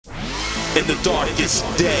In the darkest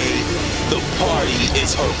day, the party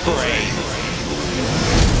is her prey.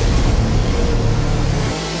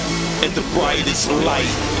 In the brightest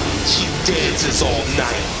light, she dances all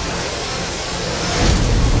night.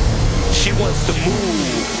 She wants to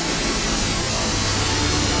move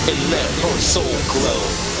and let her soul glow.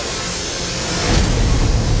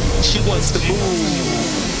 She wants to move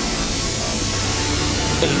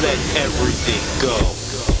and let everything go.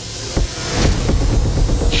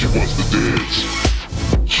 She wants to dance.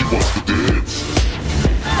 She wants to dance.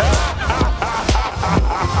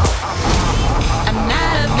 I'm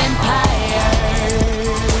not a vampire.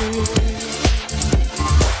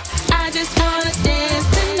 I just wanna dance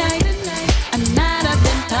tonight. I'm not a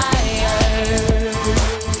vampire.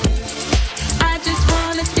 I just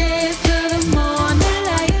wanna dance till the morning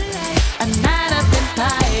light. I'm not a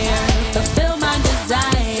vampire. Fulfill my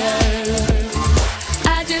desire.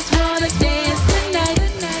 I just wanna dance tonight.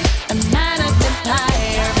 I'm not a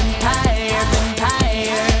vampire, vampire,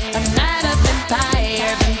 vampire. I'm not a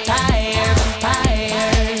vampire, vampire, vampire.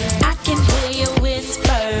 I can hear your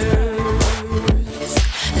whispers,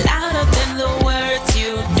 louder than the words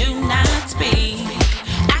you do not speak.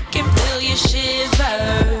 I can feel you shiver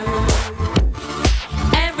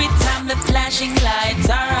every time the flashing lights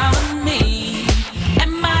are on me.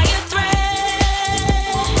 Am I a threat?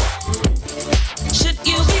 Should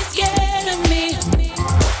you be scared of me?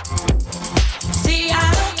 See, I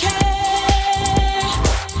don't care.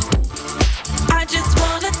 I just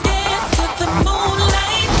wanna dance to the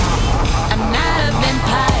moonlight. I'm not a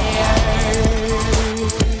vampire.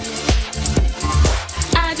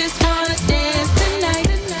 I just wanna dance tonight.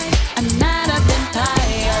 I'm not a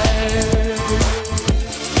vampire.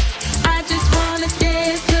 I just wanna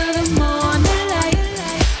dance till the morning light.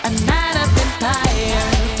 I'm not a vampire.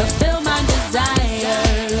 Fulfill my desire.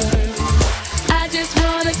 I just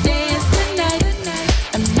wanna dance tonight.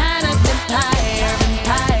 I'm not a vampire,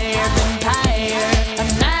 vampire, vampire.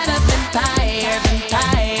 I'm not a vampire,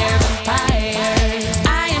 vampire, vampire.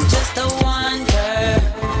 I am just a wonder.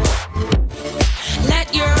 Let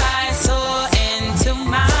your eyes soar into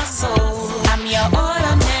my soul. I'm your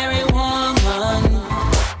ordinary woman.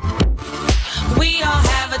 We all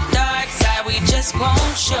have a dark side we just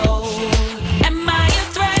won't show. Am I a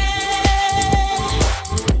threat?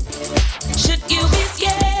 Should you be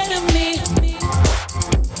scared of me?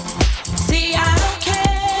 See, I don't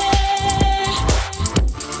care.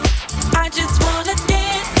 I just wanna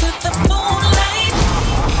dance to the moonlight.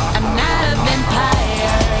 I'm not a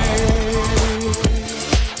vampire.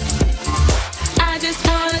 I just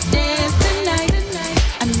wanna dance tonight.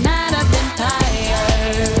 I'm not a vampire.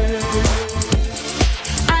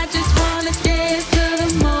 I just wanna dance till the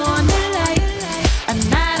morning light. I'm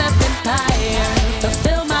not a vampire.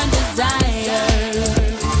 Fulfill my desire.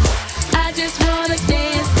 I just wanna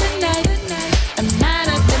dance tonight. I'm not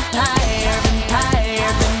a vampire,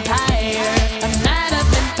 vampire, vampire. I'm not a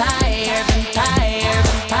vampire, vampire,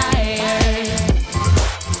 vampire.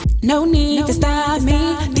 No need to stop me,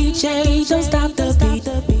 DJ, don't stop.